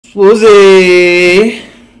Swoozie.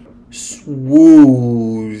 Swoozie.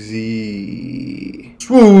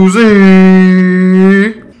 Swoozie.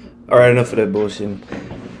 Alright, enough of that bullshit.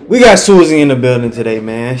 We got Swoozie in the building today,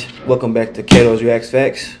 man. Welcome back to Kato's Reacts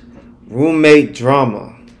Facts. Roommate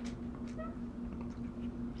drama.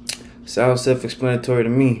 Sounds self-explanatory to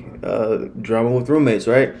me. Drama with roommates,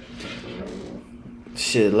 right?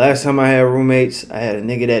 Shit, last time I had roommates, I had a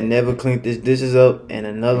nigga that never cleaned his dishes up and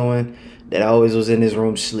another one that always was in his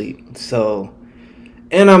room sleep. So,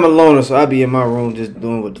 and I'm a loner, so I be in my room just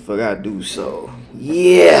doing what the fuck I do. So,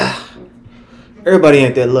 yeah. Everybody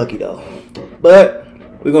ain't that lucky, though. But,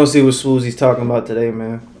 we're gonna see what Swoozie's talking about today,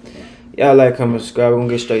 man. Y'all like, comment, subscribe. We're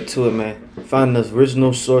gonna get straight to it, man. Find the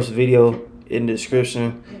original source video in the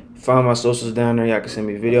description. Find my socials down there. Y'all can send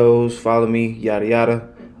me videos, follow me, yada yada,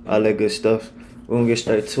 all that good stuff. We're gonna get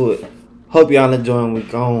straight to it. Hope y'all enjoying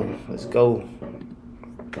week on. Let's go.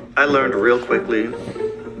 I learned real quickly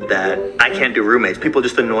that I can't do roommates. People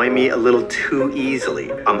just annoy me a little too easily.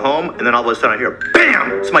 I'm home and then all of a sudden I hear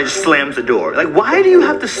BAM! Somebody just slams the door. Like, why do you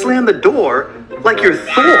have to slam the door like you're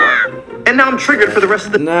Thor? And now I'm triggered for the rest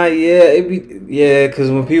of the Nah, yeah, cause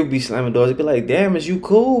when people be slamming doors, it be like, damn, is you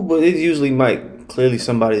cool? But it usually might clearly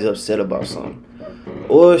somebody's upset about something.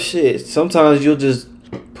 Or shit, sometimes you'll just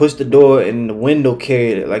push the door and the window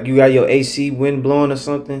carried it. Like you got your AC wind blowing or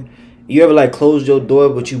something. You ever like close your door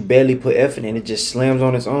but you barely put effort in, it just slams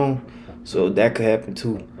on its own. So that could happen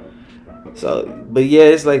too. So, but yeah,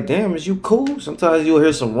 it's like, damn, is you cool? Sometimes you'll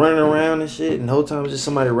hear some running around and shit, and the whole time it's just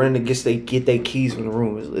somebody running to get their keys from the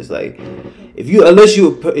room. It's like, if you're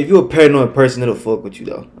a paranoid person, it'll fuck with you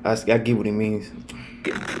though. I get what he means.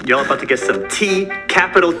 Y'all about to get some T,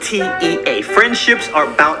 capital T-E-A. Friendships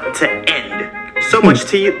are about to end. So much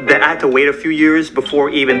tea that I had to wait a few years before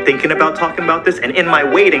even thinking about talking about this. And in my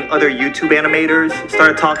waiting, other YouTube animators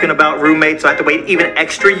started talking about roommates. So I had to wait even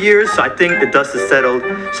extra years. So I think the dust is settled.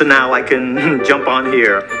 So now I can jump on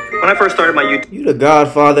here. When I first started my YouTube... You the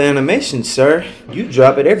godfather animation, sir. You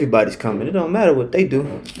drop it, everybody's coming. It don't matter what they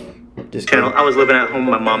do. Just channel. I was living at home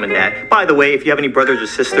with my mom and dad. By the way, if you have any brothers or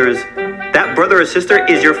sisters, that brother or sister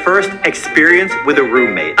is your first experience with a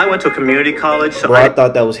roommate. I went to a community college, so bro, I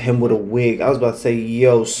thought that was him with a wig. I was about to say,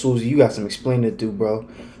 yo, Swoozie, you got some explaining to do, bro.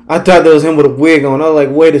 I thought that was him with a wig on. I was like,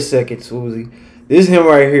 wait a second, Swoozie. This is him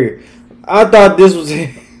right here. I thought this was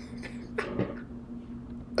him.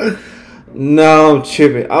 No, I'm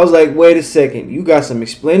tripping. I was like, wait a second. You got some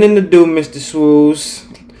explaining to do, Mr. Swooze.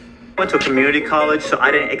 I went to a community college, so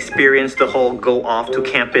I didn't experience the whole go off to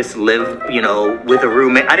campus, live, you know, with a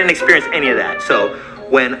roommate. I didn't experience any of that. So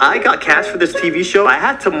when I got cast for this TV show, I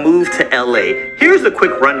had to move to LA. Here's the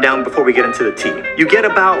quick rundown before we get into the tea. You get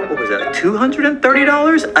about, what was that,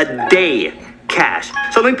 $230 a day cash.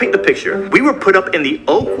 So let me paint the picture. We were put up in the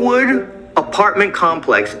Oakwood apartment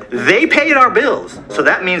complex. They paid our bills, so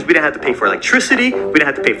that means we didn't have to pay for electricity, we didn't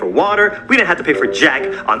have to pay for water, we didn't have to pay for jack.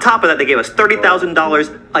 On top of that, they gave us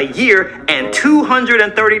 $30,000 a year and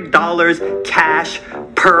 $230 cash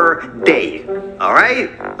per day. All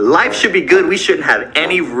right, life should be good. We shouldn't have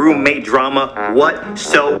any roommate drama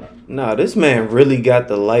whatsoever. Nah, this man really got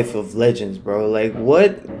the life of legends, bro. Like,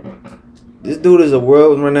 what? This dude is a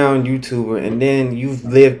world-renowned YouTuber, and then you've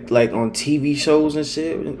lived, like, on TV shows and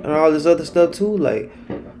shit, and all this other stuff, too. Like,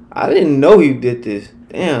 I didn't know he did this.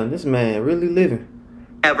 Damn, this man really living.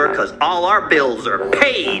 Because all our bills are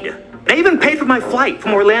paid. They even paid for my flight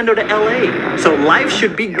from Orlando to LA. So life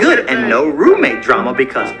should be good and no roommate drama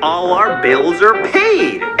because all our bills are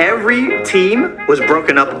paid. Every team was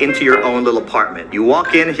broken up into your own little apartment. You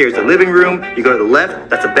walk in, here's the living room. You go to the left,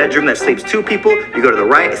 that's a bedroom that sleeps 2 people. You go to the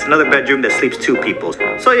right, it's another bedroom that sleeps 2 people.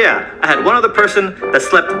 So yeah, I had one other person that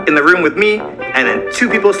slept in the room with me, and then 2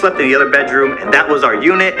 people slept in the other bedroom, and that was our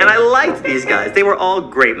unit. And I liked these guys. They were all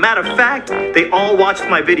great. Matter of fact, they all watched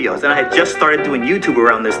my videos, and I had just started doing YouTube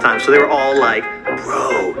around this time, so they were all like,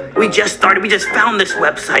 bro, we just started, we just found this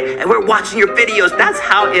website and we're watching your videos. That's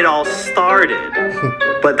how it all started.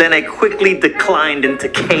 But then I quickly declined into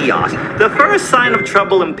chaos. The first sign of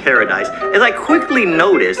trouble in paradise is I quickly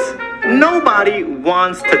noticed nobody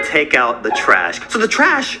wants to take out the trash. So the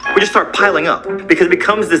trash would just start piling up because it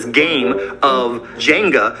becomes this game of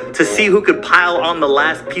Jenga to see who could pile on the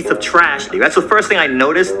last piece of trash. That's the first thing I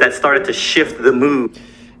noticed that started to shift the mood.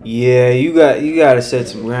 Yeah, you gotta set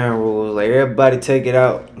some ground rules. Like, everybody take it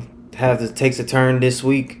out. Takes a turn this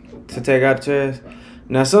week to take out the trash.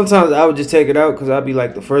 Now, sometimes I would just take it out because I'd be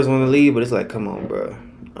like the first one to leave. But it's like, come on, bro.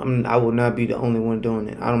 I will not be the only one doing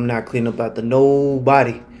it. I'm not cleaning up after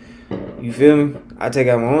nobody. You feel me? I take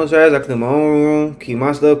out my own trash. I clean my own room. Keep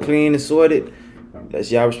my stuff clean and sorted.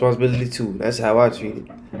 That's your responsibility too. That's how I treat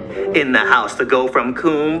it. In the house to go from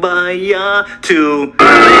kumbaya to...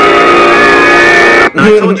 Now,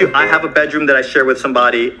 I told you I have a bedroom that I share with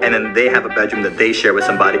somebody, and then they have a bedroom that they share with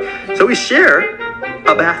somebody. So we share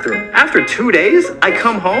a bathroom. After 2 days, I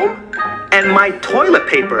come home, and my toilet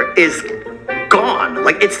paper is gone.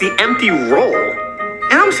 Like, it's the empty roll.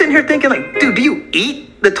 And I'm sitting here thinking, like, dude, do you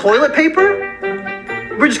eat the toilet paper?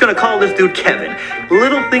 We're just gonna call this dude Kevin.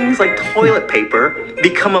 Little things like toilet paper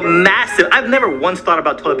become a massive... I've never once thought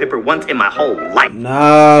about toilet paper once in my whole life.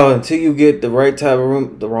 No, until you get the right type of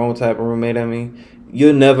room, the wrong type of roommate, I mean,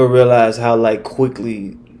 you'll never realize how, like,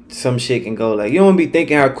 quickly some shit can go. Like, you don't be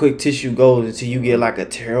thinking how quick tissue goes until you get, like, a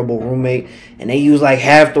terrible roommate and they use, like,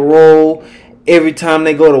 half the roll every time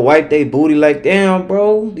they go to wipe their booty. Like, damn,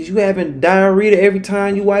 bro, did you having diarrhea every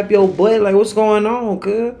time you wipe your butt? Like, what's going on,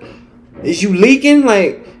 cuz? Is you leaking?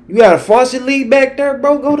 Like, you got a faucet leak back there,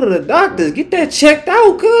 bro? Go to the doctors. Get that checked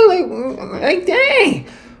out, cuz. Like, dang.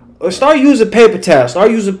 Or start using paper towels.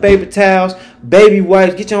 Start using paper towels, baby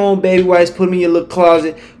wipes. Get your own baby wipes. Put them in your little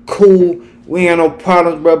closet. Cool. We ain't got no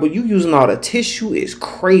problems, bro. But you using all the tissue is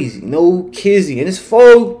crazy. No kizzy. And it's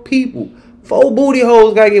 4 people. 4 booty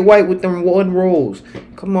holes gotta get wiped with them 1 rolls.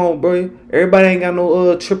 Come on, bro. Everybody ain't got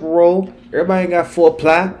no triple roll. Everybody ain't got 4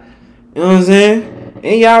 ply. You know what I'm saying?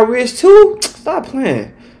 And y'all rich too? Stop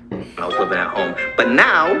playing. I was living at home. But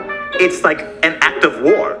now, it's like an act of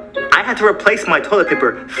war. I had to replace my toilet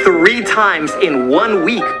paper 3 times in 1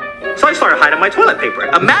 week. So I started hiding my toilet paper.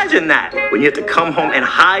 Imagine that, when you have to come home and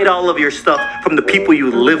hide all of your stuff from the people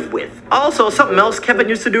you live with. Also, something else Kevin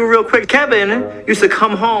used to do real quick. Kevin used to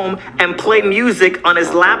come home and play music on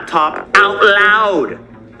his laptop out loud.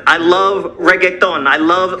 I love reggaeton. I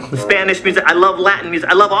love Spanish music. I love Latin music.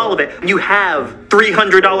 I love all of it. You have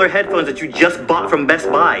 $300 headphones that you just bought from Best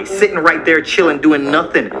Buy, sitting right there chilling, doing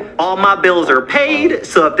nothing. All my bills are paid.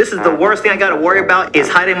 So if this is the worst thing I gotta worry about is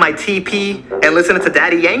hiding my TP and listening to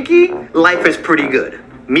Daddy Yankee, life is pretty good.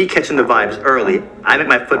 Me catching the vibes early, I make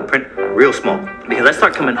my footprint real small. Because I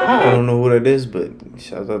start coming home. I don't know what it is, but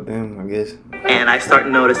shout out to them, I guess. And I start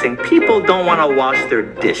noticing people don't want to wash their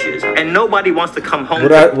dishes. And nobody wants to come home.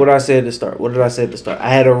 What I said at the start. What did I say at the start? I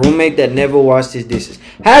had a roommate that never washed his dishes.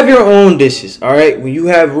 Have your own dishes, all right? When you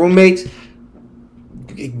have roommates,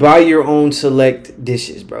 buy your own select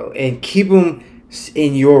dishes, bro. And keep them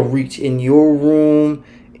in your reach, in your room,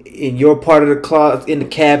 in your part of the closet, in the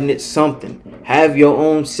cabinet, something. Have your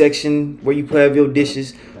own section where you have your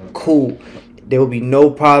dishes. Cool. There will be no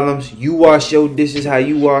problems. You wash your dishes how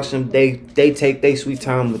you wash them. They take their sweet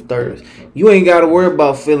time with theirs. You ain't got to worry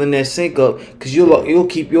about filling that sink up because you'll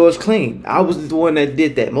keep yours clean. I was the one that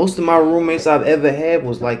did that. Most of my roommates I've ever had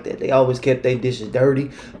was like that. They always kept their dishes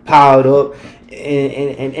dirty, piled up,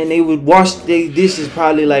 and they would wash their dishes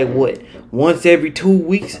probably like what? Once every 2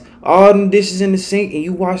 weeks. All them dishes in the sink and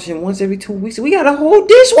you wash them once every 2 weeks. We got a whole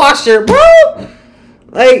dishwasher, bro.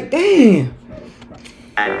 Like, damn.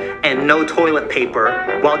 And no toilet paper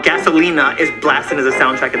while Gasolina is blasting as a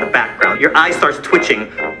soundtrack in the background. Your eye starts twitching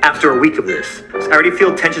after a week of this. I already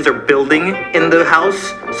feel tensions are building in the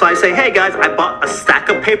house. So I say, hey guys, I bought a stack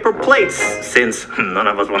of paper plates since none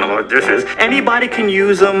of us want to wash dishes. Anybody can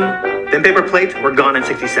use them. Then paper plates were gone in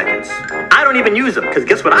 60 seconds. I don't even use them because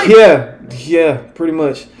guess what I do? Yeah, pretty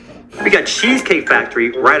much. We got Cheesecake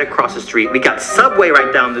Factory right across the street. We got Subway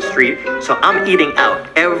right down the street. So I'm eating out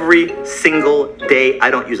every single day. I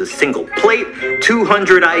don't use a single plate.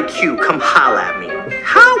 200 IQ, come holla at me.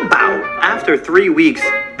 How about after 3 weeks,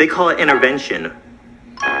 they call it intervention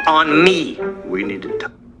on me? We need to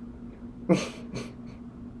talk.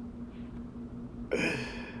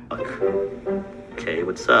 Okay,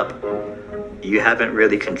 what's up? You haven't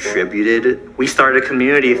really contributed. We started a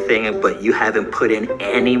community thing, but you haven't put in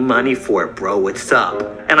any money for it, bro. What's up?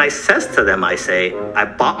 And I says to them, I say, I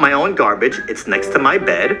bought my own garbage. It's next to my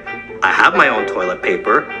bed. I have my own toilet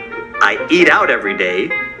paper. I eat out every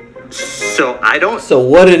day. So I don't... So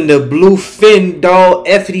what in the blue fin doll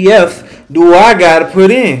FDF do I gotta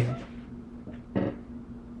put in?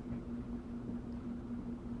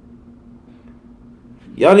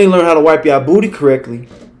 Y'all need to learn how to wipe y'all booty correctly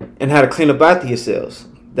and how to clean up after yourselves.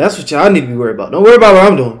 That's what y'all need to be worried about. Don't worry about what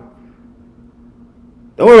I'm doing.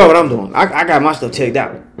 Don't worry about what I'm doing. I got my stuff checked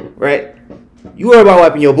out, right? You worry about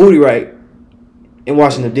wiping your booty right and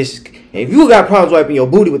washing the dishes. And if you got problems wiping your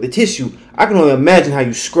booty with the tissue, I can only imagine how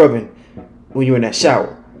you scrubbing when you're in that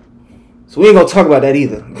shower. So we ain't gonna talk about that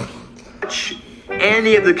either.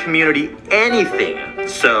 Any of the community, anything.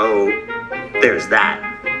 So there's that.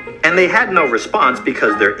 And they had no response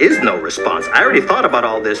because there is no response. I already thought about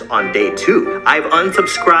all this on day 2. I've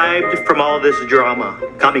unsubscribed from all this drama.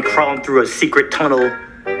 Got me crawling through a secret tunnel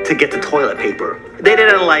to get the toilet paper. They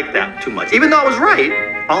didn't like that too much. Even though I was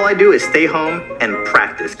right, all I do is stay home and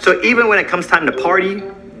practice. So even when it comes time to party,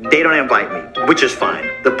 they don't invite me, which is fine.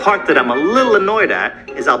 The part that I'm a little annoyed at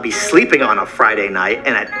is I'll be sleeping on a Friday night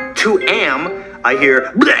and at 2 a.m. I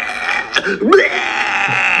hear bleh, bleh,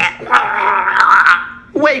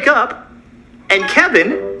 wake up and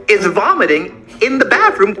Kevin is vomiting in the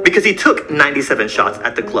bathroom because he took 97 shots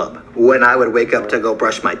at the club. When I would wake up to go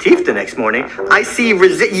brush my teeth the next morning, I see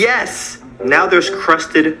yes. Now there's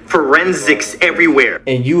crusted forensics everywhere.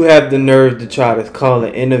 And you have the nerve to try to call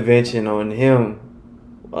an intervention on him.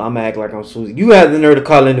 Well, I'm acting like I'm Swoozie. You have the nerve to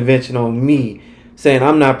call an intervention on me, saying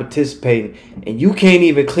I'm not participating, and you can't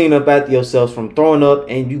even clean up after yourselves from throwing up,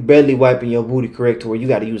 and you barely wiping your booty correct to where you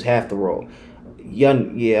got to use half the roll.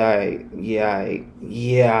 Yeah.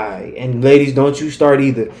 And ladies, don't you start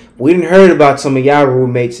either. We didn't heard about some of y'all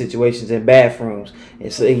roommate situations in bathrooms,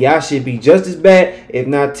 and so y'all should be just as bad, if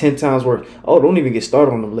not 10 times worse. Oh, don't even get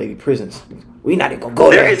started on them lady prisons. We not even gonna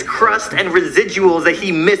go there. There is crust and residuals that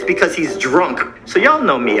he missed because he's drunk. So y'all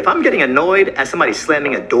know me. If I'm getting annoyed at somebody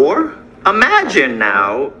slamming a door, imagine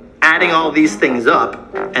now adding all these things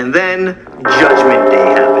up, and then Judgment Day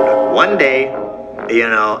happened. One day, you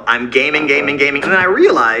know, I'm gaming, and then I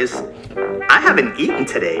realize I haven't eaten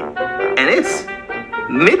today, and it's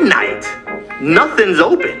midnight. Nothing's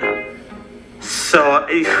open. So,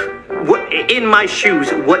 in my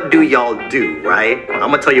shoes, what do y'all do, right?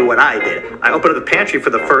 I'm gonna tell you what I did. I opened up the pantry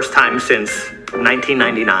for the first time since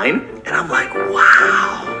 1999, and I'm like,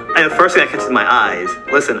 wow. And the first thing that catches my eyes,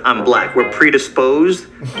 listen, I'm black. We're predisposed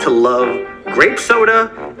to love grape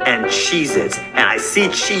soda and Cheez-Its, and I see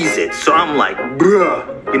Cheez-Its, so I'm like, bruh.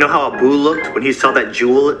 You know how Abu looked when he saw that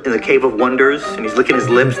jewel in the Cave of Wonders, and he's licking his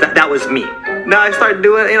lips? That was me. Now I start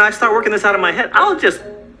doing, I start working this out of my head. I'll just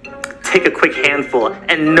take a quick handful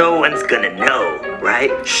and no one's gonna know,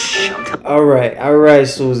 right? Shh. All right,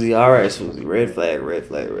 Swoozie. Red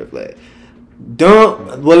flag.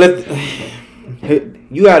 Don't. Well, if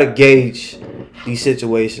you gotta gauge these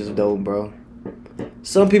situations, though, bro.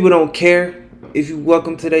 Some people don't care if you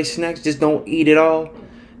welcome to their snacks, just don't eat it all.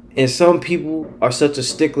 And some people are such a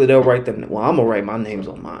stickler, they'll write them. Well, I'm gonna write my names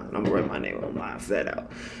on mine. I'm gonna write my name on mine. Flat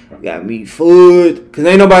out. You got me food, cause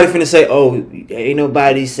ain't nobody finna say, "Oh, ain't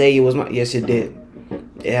nobody say it was my." Yes, it did.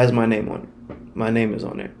 It has my name on it. My name is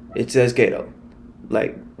on there. It says Gato.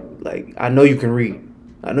 Like I know you can read.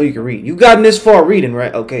 You gotten this far reading,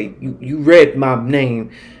 right? Okay, you read my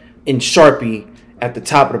name in Sharpie at the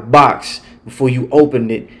top of the box before you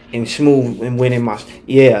opened it and smooth and went in my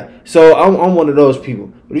So I'm one of those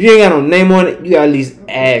people. But if you ain't got no name on it, you gotta at least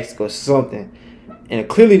ask or something. And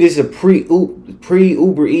clearly this is a pre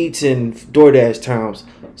Uber Eats and DoorDash terms.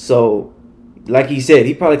 So like he said,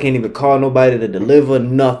 he probably can't even call nobody to deliver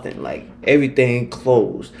nothing. Like everything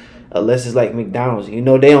closed. Unless it's like McDonald's. You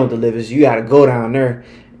know they don't deliver, so you gotta go down there.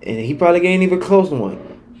 And he probably ain't even close to one.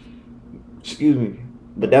 Excuse me.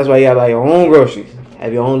 But that's why you gotta buy your own groceries.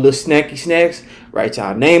 Have your own little snacky snacks. Write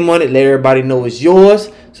y'all name on it. Let everybody know it's yours.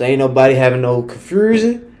 So ain't nobody having no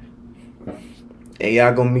confusion. And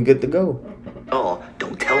y'all gonna be good to go. Oh,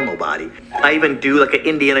 don't tell nobody. I even do like an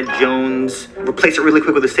Indiana Jones, replace it really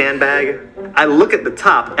quick with a sandbag. I look at the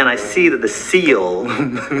top and I see that the seal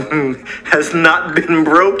has not been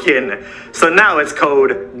broken. So now it's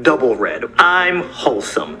code double red. I'm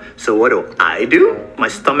wholesome. So what do? My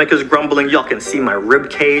stomach is grumbling. Y'all can see my rib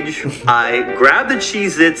cage. I grab the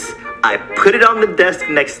Cheez-Its, I put it on the desk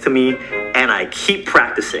next to me, and I keep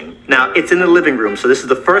practicing. Now, it's in the living room, so this is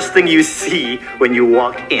the first thing you see when you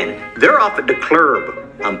walk in. They're off at the club.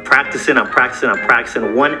 I'm practicing.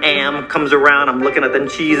 1 a.m. comes around, I'm looking at them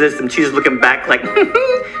Cheez-Its looking back like,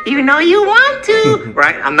 you know you want to,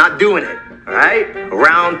 right? I'm not doing it, all right?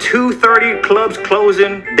 Around 2:30, club's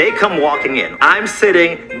closing, they come walking in. I'm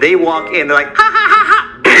sitting, they walk in, they're like, ha, ha, ha, ha.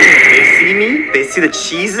 They see me, they see the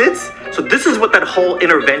Cheez-Its. So this is what that whole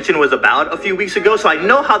intervention was about a few weeks ago, so I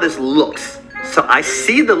know how this looks. So I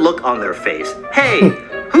see the look on their face. Hey,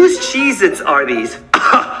 whose Cheez-Its are these?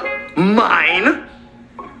 Mine.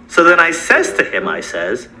 So then I says to him,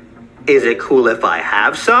 is it cool if I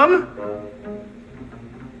have some?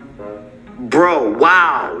 Bro,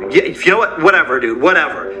 wow. You know what? Whatever, dude,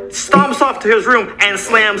 whatever. Stomps off to his room and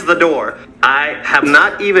slams the door. I have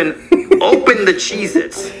not even opened the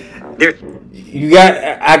Cheez-Its.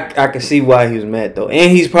 I can see why he was mad though,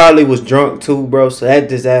 and he's probably was drunk too, bro. So that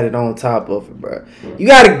just added on top of it, bro. You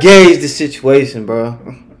gotta gauge the situation, bro.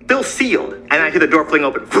 Still sealed, and I hear the door fling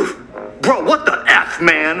open. Bro, what the F?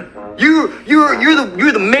 man. You're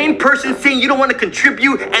the main person saying you don't want to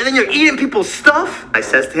contribute, and then you're eating people's stuff. I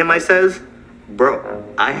says to him, I says, bro,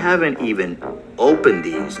 I haven't even opened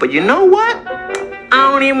these. But you know what? I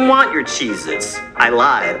don't even want your Cheez-Its. I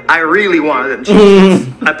lied. I really wanted them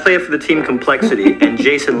Cheez-Its. I played for the team Complexity, and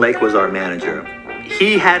Jason Lake was our manager.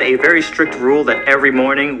 He had a very strict rule that every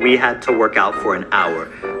morning we had to work out for an hour.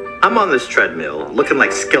 I'm on this treadmill looking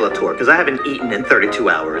like Skeletor because I haven't eaten in 32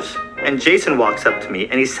 hours. And Jason walks up to me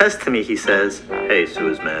and he says to me, he says, hey,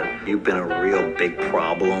 Swooz, man, you've been a real big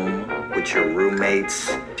problem with your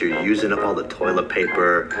roommates. You're using up all the toilet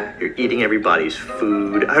paper. You're eating everybody's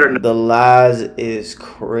food. I don't know. The lies is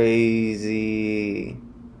crazy.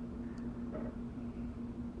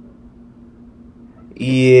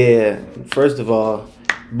 Yeah, first of all,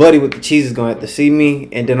 Buddy with the cheese is gonna have to see me,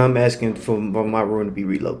 and then I'm asking for my room to be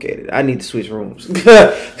relocated. I need to switch rooms.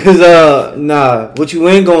 Cause nah, what you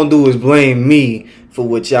ain't gonna do is blame me for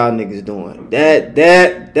what y'all niggas doing.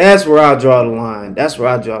 That's where I draw the line. That's where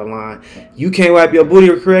I draw the line. You can't wipe your booty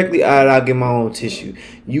correctly, alright, I'll get my own tissue.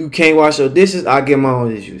 You can't wash your dishes, I'll get my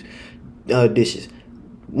own dishes.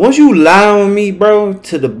 Once you lie on me, bro,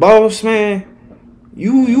 to the boss, man,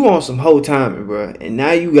 you on some whole timing, bro. And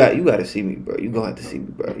now you gotta see me, bro. You gonna have to see me,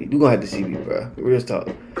 bro. You gonna have to see me, bro. Real talk.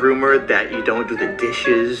 Rumored that you don't do the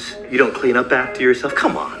dishes, you don't clean up after yourself.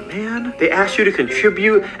 Come on, man. They asked you to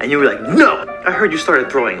contribute, and you were like, no. I heard you started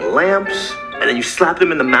throwing lamps, and then you slapped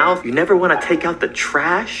them in the mouth. You never want to take out the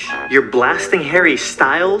trash. You're blasting Harry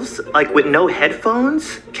Styles, like with no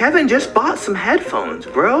headphones. Kevin just bought some headphones,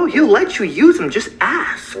 bro. He'll let you use them. Just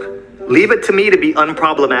ask. Leave it to me to be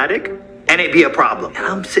unproblematic, and it'd be a problem. And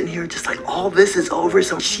I'm sitting here just like, all this is over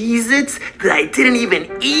some Cheez-Its that I didn't even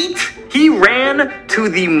eat? He ran to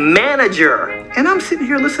the manager. And I'm sitting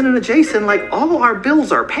here listening to Jason like, all our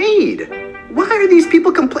bills are paid. Why are these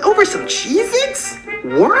people complaining over some Cheez-Its?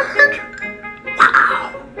 Word?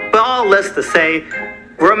 Wow. But all this to say,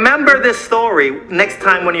 remember this story next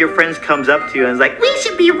time one of your friends comes up to you and is like, we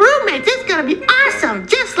should be roommates. It's gonna be awesome,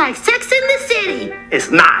 just like Sex in the City. It's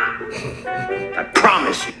not. I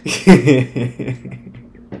promise you.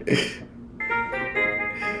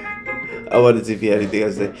 I wanted to see if you had anything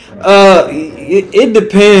else to say. It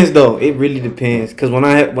depends though. It really depends. Cause when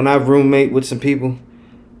I roommate with some people,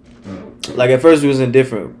 like at first it was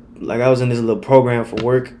indifferent. Like I was in this little program for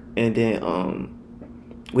work, and then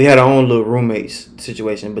we had our own little roommates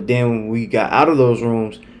situation. But then when we got out of those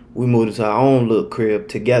rooms, we moved into our own little crib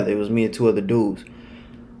together. It was me and two other dudes.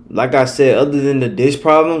 Like I said, other than the dish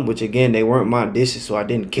problem, which again, they weren't my dishes, so I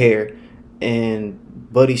didn't care. And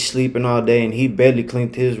Buddy sleeping all day, and he barely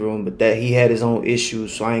cleaned his room, but that he had his own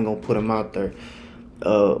issues, so I ain't gonna put him out there.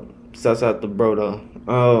 Shouts out to bro though.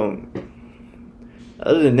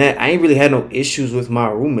 Other than that, I ain't really had no issues with my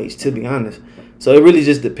roommates, to be honest. So it really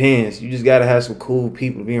just depends. You just gotta have some cool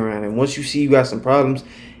people to be around. And once you see you got some problems,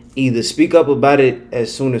 either speak up about it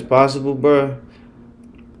as soon as possible, bro,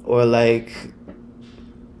 or like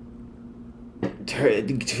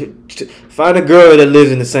find a girl that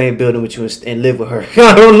lives in the same building with you and live with her.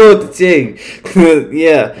 I don't know what to tell you.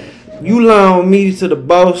 Yeah, you lie on me to the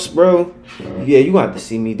boss, bro. Yeah, you got to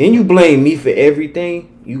see me. Then you blame me for everything.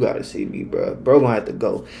 You got to see me, bro. Bro gonna have to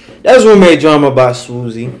go. That's Roommate Drama by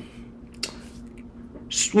Swoozie.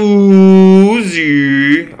 Swoozie.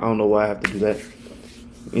 I don't know why I have to do that.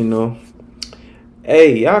 You know.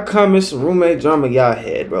 Hey, y'all comment some roommate drama y'all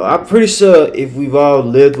had, bro. I'm pretty sure if we've all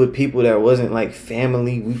lived with people that wasn't like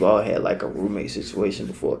family, we've all had like a roommate situation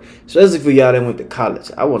before. Especially for y'all that went to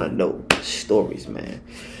college. I want to know stories, man.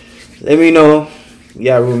 Let me know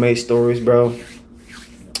y'all roommate stories, bro.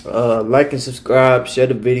 Like and subscribe, share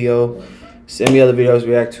the video, send me other videos to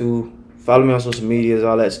react to, follow me on social medias,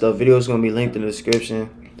 all that stuff. Videos gonna be linked in the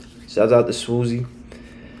description. Shout out to Swoozie.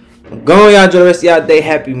 I'm going, y'all. Enjoy the rest of y'all day.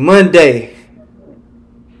 Happy Monday.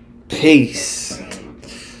 Peace.